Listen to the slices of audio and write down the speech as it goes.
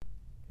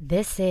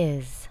This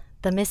is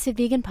the Miss Fit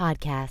Vegan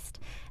Podcast,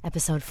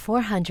 episode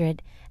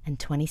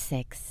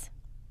 426.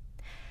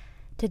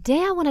 Today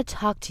I want to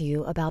talk to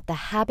you about the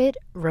habit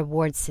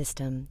reward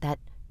system that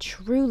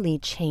truly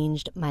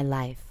changed my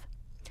life.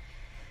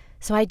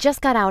 So I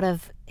just got out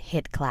of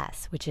HIIT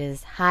class, which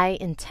is high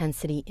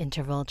intensity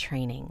interval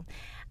training.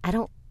 I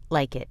don't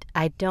like it.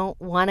 I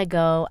don't want to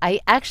go.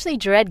 I actually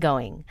dread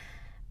going.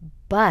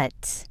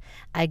 But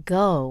I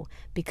go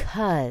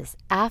because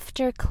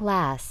after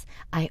class,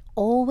 I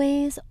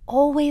always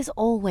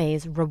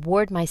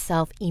reward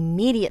myself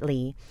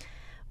immediately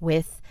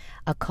with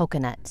a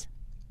coconut.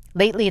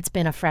 Lately, it's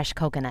been a fresh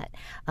coconut.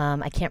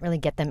 I can't really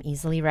get them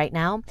easily right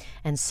now.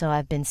 And so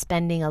I've been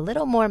spending a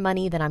little more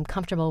money than I'm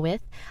comfortable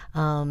with,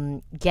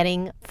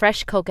 getting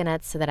fresh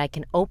coconuts so that I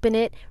can open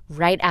it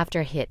right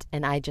after HIIT.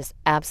 And I just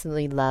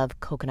absolutely love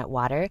coconut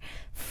water,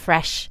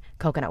 fresh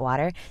coconut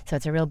water. So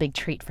it's a real big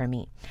treat for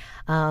me.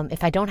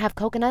 If I don't have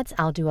coconuts,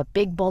 I'll do a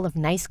big bowl of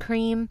nice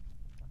cream,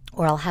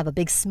 or I'll have a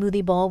big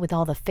smoothie bowl with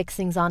all the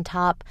fixings on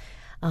top.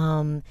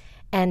 And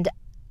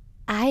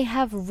I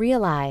have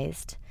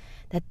realized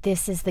that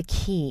this is the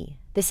key.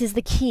 This is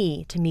the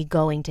key to me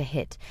going to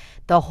HIIT.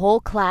 The whole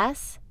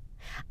class,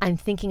 I'm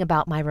thinking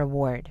about my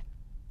reward.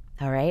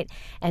 All right?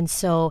 And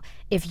so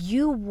if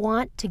you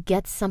want to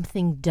get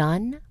something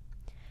done,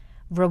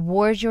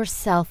 reward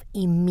yourself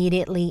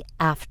immediately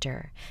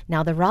after.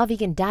 Now, the raw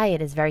vegan diet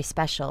is very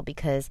special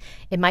because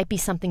it might be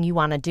something you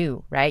want to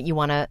do, right? You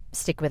want to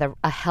stick with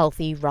a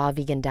healthy raw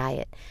vegan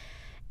diet.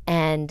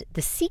 And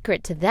the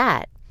secret to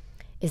that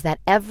is that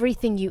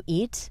everything you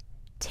eat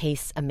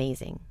tastes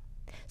amazing.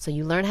 So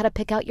you learn how to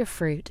pick out your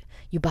fruit.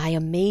 You buy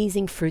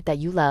amazing fruit that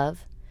you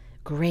love,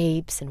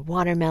 grapes and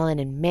watermelon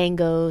and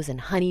mangoes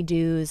and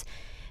honeydews.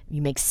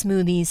 You make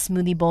smoothies,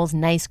 smoothie bowls,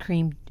 nice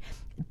cream,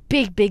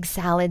 big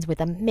salads with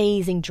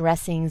amazing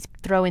dressings.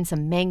 Throw in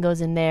some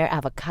mangoes in there,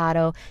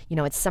 avocado. You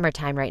know, it's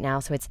summertime right now,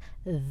 so it's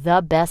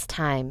the best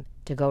time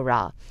to go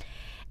raw.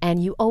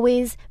 And you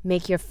always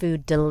make your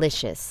food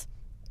delicious.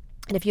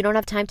 And if you don't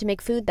have time to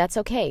make food, that's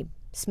okay.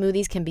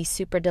 Smoothies can be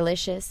super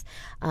delicious.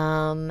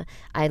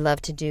 I love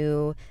to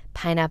do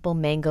pineapple,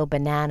 mango,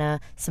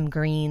 banana, some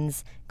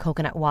greens,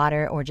 coconut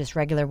water, or just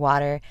regular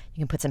water.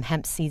 You can put some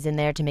hemp seeds in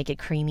there to make it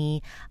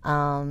creamy.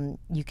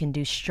 You can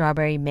do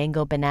strawberry,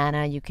 mango,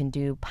 banana. You can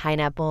do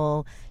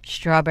pineapple,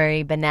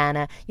 strawberry,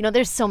 banana. You know,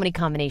 there's so many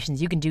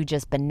combinations. You can do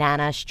just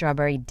banana,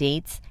 strawberry,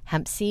 dates,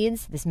 hemp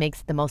seeds. This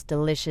makes the most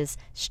delicious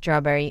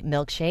strawberry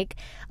milkshake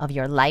of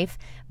your life.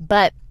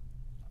 But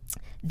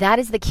that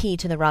is the key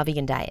to the raw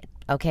vegan diet.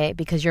 Okay,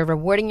 because you're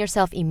rewarding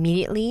yourself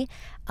immediately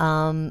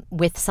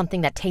with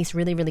something that tastes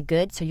really, really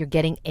good. So you're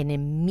getting an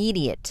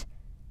immediate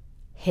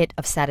hit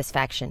of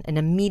satisfaction, an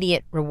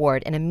immediate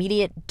reward, an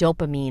immediate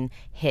dopamine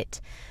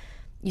hit.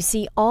 You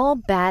see, all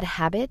bad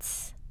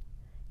habits,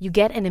 you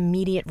get an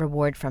immediate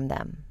reward from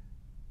them.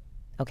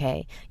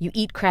 Okay, you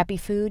eat crappy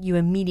food, you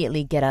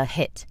immediately get a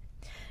hit.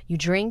 You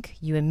drink,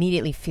 you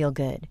immediately feel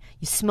good.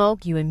 You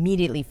smoke, you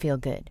immediately feel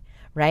good,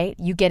 right?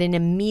 You get an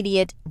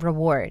immediate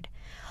reward.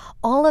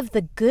 All of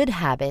the good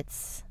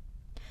habits,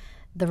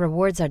 the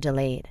rewards are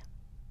delayed,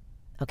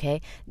 okay?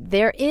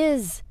 There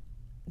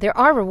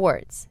are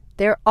rewards.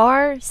 There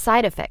are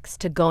side effects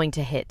to going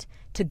to HIIT,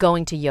 to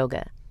going to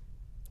yoga,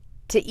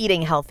 to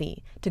eating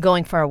healthy, to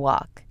going for a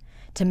walk,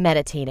 to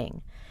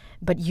meditating,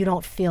 but you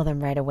don't feel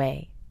them right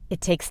away. It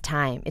takes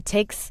time. It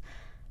takes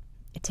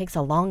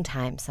a long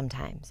time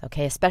sometimes,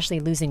 okay? Especially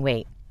losing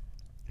weight,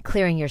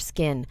 clearing your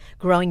skin,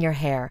 growing your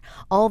hair.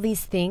 All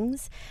these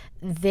things,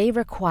 they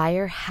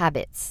require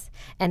habits.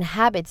 And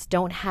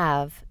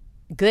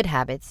good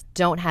habits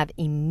don't have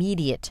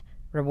immediate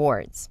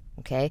rewards,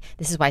 okay?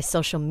 This is why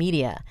social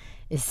media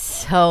is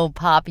so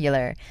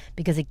popular,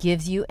 because it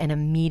gives you an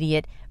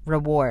immediate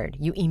reward.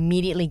 You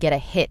immediately get a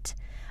hit.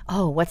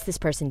 Oh, what's this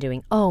person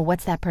doing? Oh,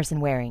 what's that person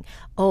wearing?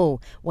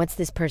 Oh, what's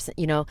this person?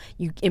 You know,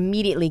 you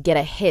immediately get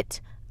a hit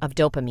of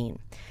dopamine.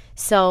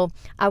 So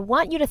I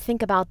want you to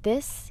think about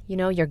this. You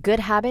know, your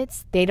good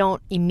habits, they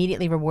don't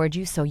immediately reward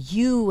you, so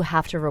you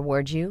have to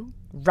reward you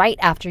right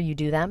after you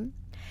do them.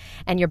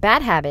 And your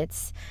bad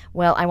habits,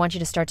 well, I want you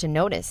to start to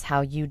notice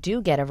how you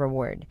do get a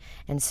reward.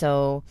 And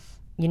so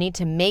you need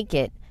to make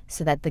it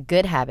so that the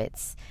good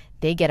habits,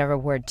 they get a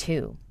reward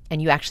too.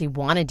 And you actually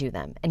want to do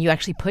them, and you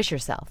actually push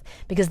yourself.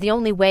 Because the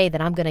only way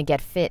that I'm going to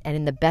get fit and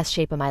in the best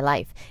shape of my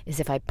life is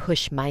if I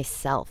push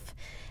myself.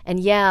 And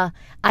yeah,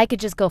 I could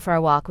just go for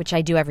a walk, which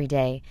I do every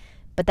day,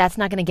 but that's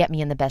not going to get me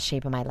in the best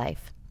shape of my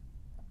life.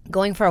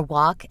 Going for a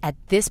walk at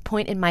this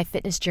point in my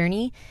fitness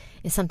journey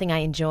is something I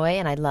enjoy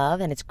and I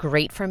love, and it's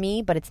great for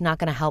me, but it's not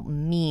going to help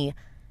me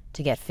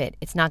to get fit.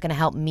 It's not going to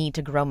help me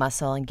to grow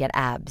muscle and get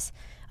abs,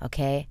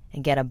 okay?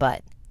 And get a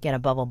butt, get a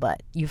bubble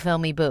butt. You feel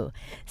me, boo?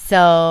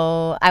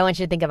 So I want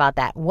you to think about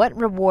that. What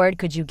reward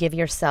could you give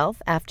yourself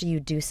after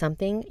you do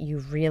something you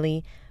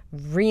really,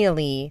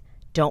 really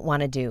don't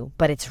want to do,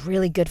 but it's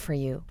really good for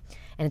you?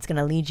 And it's going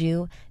to lead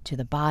you to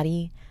the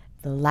body,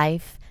 the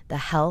life, the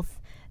health,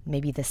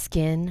 maybe the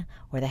skin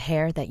or the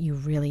hair that you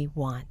really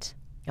want,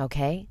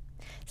 okay?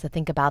 So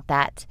think about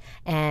that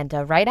and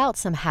write out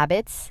some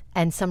habits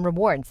and some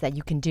rewards that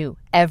you can do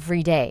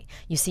every day.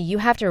 You see, you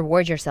have to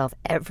reward yourself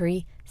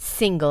every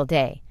single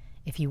day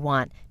if you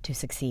want to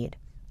succeed.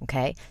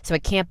 Okay? So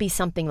it can't be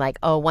something like,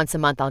 oh, once a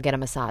month I'll get a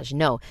massage.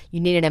 No, you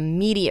need an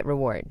immediate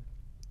reward.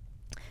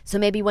 So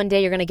maybe one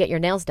day you're going to get your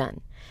nails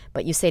done,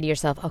 but you say to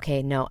yourself,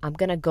 okay, no, I'm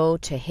going to go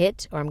to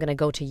HIIT, or I'm going to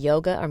go to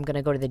yoga, or I'm going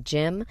to go to the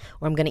gym,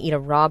 or I'm going to eat a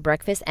raw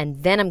breakfast,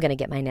 and then I'm going to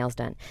get my nails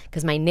done,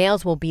 because my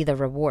nails will be the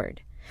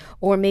reward.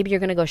 Or maybe you're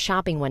going to go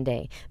shopping one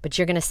day, but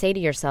you're going to say to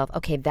yourself,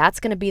 okay, that's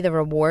going to be the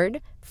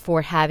reward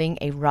for having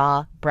a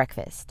raw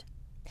breakfast.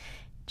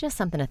 Just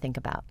something to think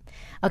about.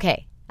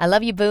 Okay, I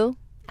love you, boo.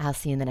 I'll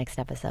see you in the next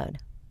episode.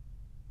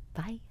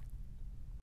 Bye.